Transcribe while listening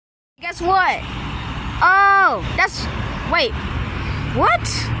Guess what? Oh, that's... Wait. What?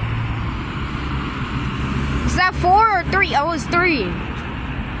 Is that 4 or 3? Oh, it's 3.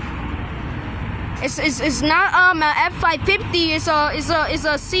 It's not a F550. It's a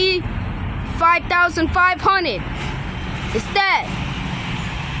C5500. It's that.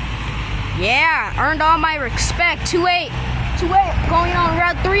 Yeah, earned all my respect. 28 going on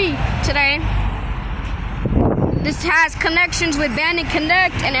Route 3 today. This has connections with Bandit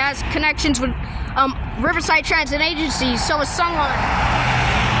Connect and it has connections with Riverside Transit Agency, so it's Sunline.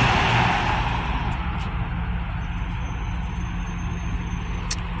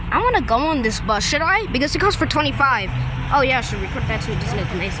 I want to go on this bus, should I? Because it goes for 25. Oh yeah, I should record that too. Doesn't it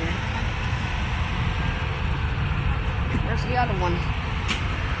amazing? Where's the other one?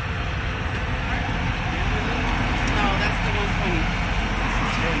 No, that's the 120.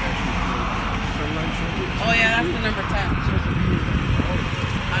 Oh yeah, that's the number 10.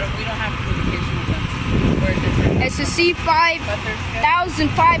 We don't have communication with them. We're different. It's a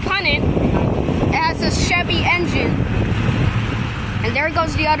C5500. It has a Chevy engine. And there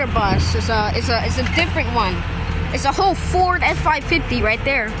goes the other bus. It's a different one. It's a whole Ford F550 right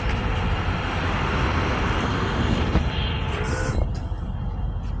there.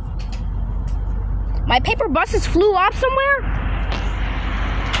 My paper buses flew off somewhere?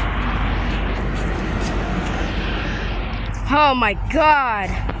 Oh my god.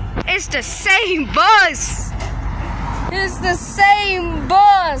 It's the same bus. It's the same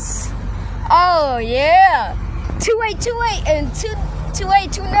bus. Oh yeah. 2828 and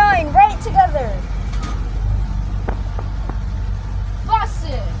 2829 right together.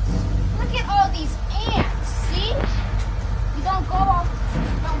 Buses. Look at all these ants. See? You don't go off.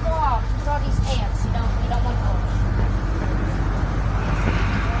 Look at all these ants. You don't want those.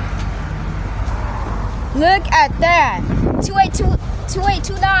 Look at that.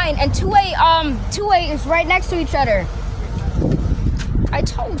 2829 and 28 is right next to each other. I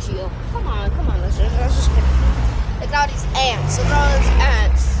told you. Come on. Let's just look at all these ants. Look at all these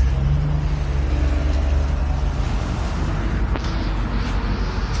ants.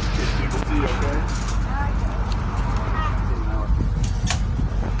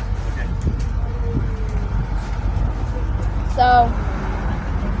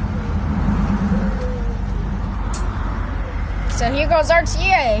 So here goes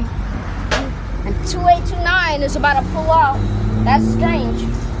RTA, and 2829 is about to pull out. That's strange.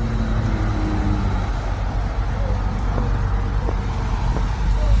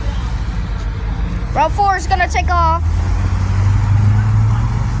 Route 4 is gonna take off.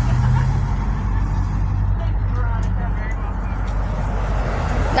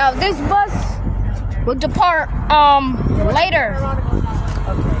 Now this bus will depart later.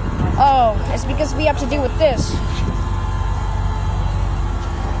 Oh, it's because we have to deal with this.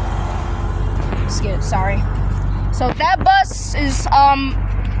 Sorry. So that bus is it's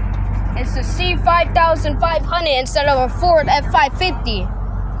a C5500 instead of a Ford F550.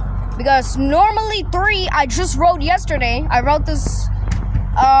 Because normally 3 I just rode yesterday. I rode this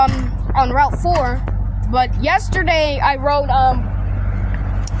on Route 4, but yesterday I rode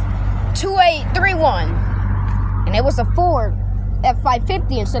 2831, and it was a Ford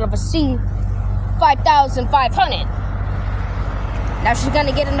F550 instead of a C5500. Now she's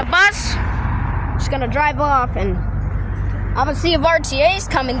gonna get in the bus. She's gonna drive off, and I'm gonna see if RTA is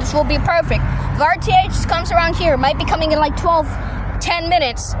coming. This will be perfect. If RTA just comes around here, it might be coming in like 10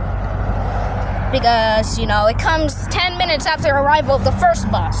 minutes. Because, you know, it comes 10 minutes after arrival of the first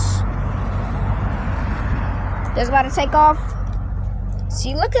bus. It's about to take off.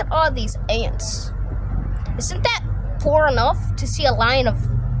 See, look at all these ants. Isn't that poor enough to see a line of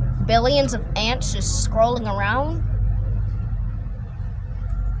billions of ants just scrolling around?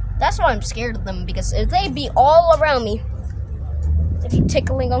 That's why I'm scared of them, because if they be all around me, they'd be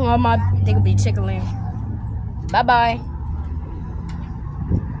tickling on my, they could be tickling. Bye-bye.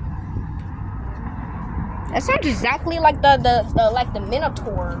 That sounds exactly like the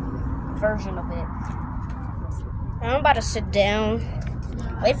Minotaur version of it. I'm about to sit down.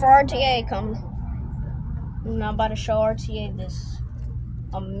 Wait for RTA to come. And I'm about to show RTA this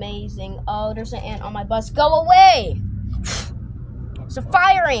amazing. Oh, there's an ant on my bus. Go away! It's a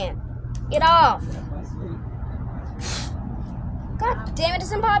fire ant. Get off. God damn it,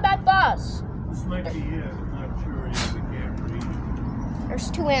 it's in my bus. This might be it. I'm not sure. I can't read.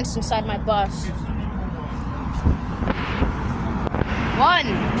 There's 2 ants inside my bus. One.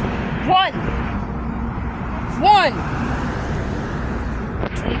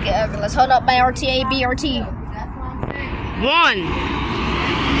 Okay, let's hold up my RTA BRT.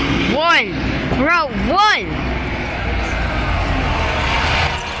 1. Route 1.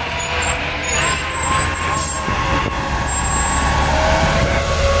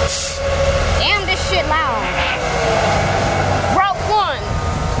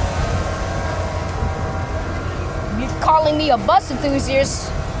 bus enthusiasts,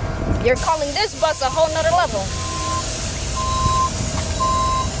 you're calling this bus a whole nother level.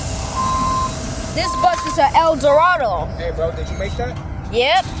 This bus is a El Dorado. Hey, bro, did you make that?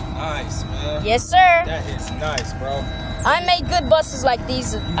 Yep. Nice, man. Yes, sir. That is nice, bro. I make good buses like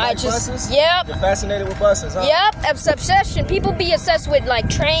these. Buses? Yep. You're fascinated with buses, huh? Yep, it's obsession. People be obsessed with like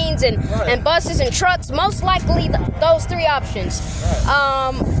trains and buses and trucks. Most likely those three options.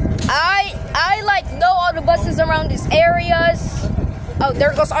 I like know all the buses around these areas. Oh,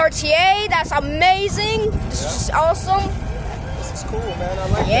 there goes RTA. That's amazing. This is just awesome. This is cool, man. I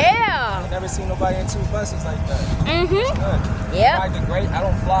like that. Yeah. I've never seen nobody in two buses like that. Mm-hmm. I Yep. ride the I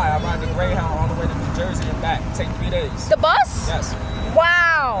don't fly. I ride the Greyhound all the way to New Jersey and back. Take 3 days. The bus? Yes.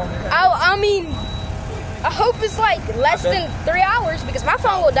 Wow. I mean, I hope it's like less than 3 hours because my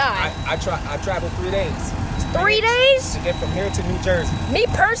phone will die. I travel 3 days. 3 days? To get from here to New Jersey. Me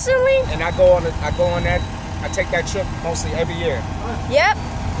personally? And I go on that. I take that trip mostly every year. Yep. You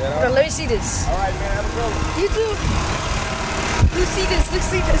know? Hold on, let me see this. All right, man. Have a good one. You too. Let's see this. Let's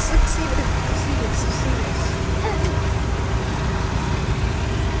see this. Let's see this. Let's see this. Let's see this.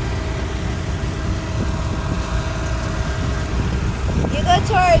 You go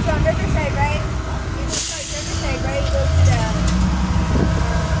towards Riverside, right? You go towards Riverside, right? You go to the.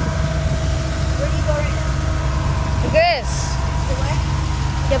 Where do you go right now? Look at this. To what?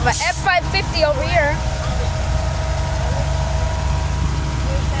 You have an F550 over here.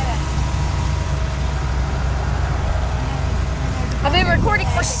 Where's that at? I've been recording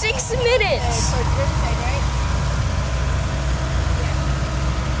for 6 minutes. Towards Riverside, right?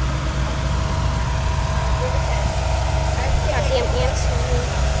 Goddamn ants.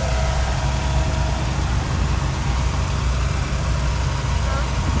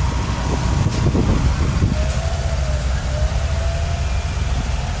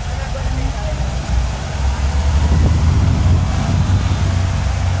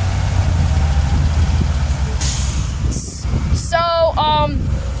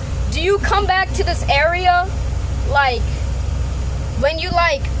 Do you come back to this area like when you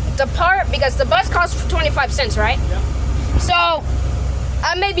like depart, because the bus costs 25 cents, right? Yep. So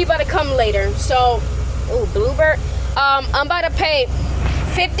I may be about to come later. So, ooh, Bluebird. I'm about to pay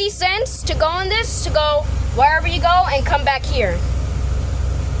 50 cents to go on this, to go wherever you go and come back here.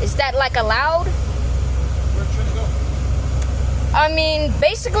 Is that like allowed? Where should you go? I mean,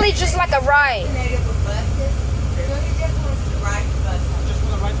 basically just like a ride. Familiar with buses? So he just wants to ride the bus. Just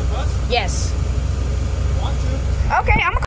want to ride the bus? Yes. Want to? Okay, I'm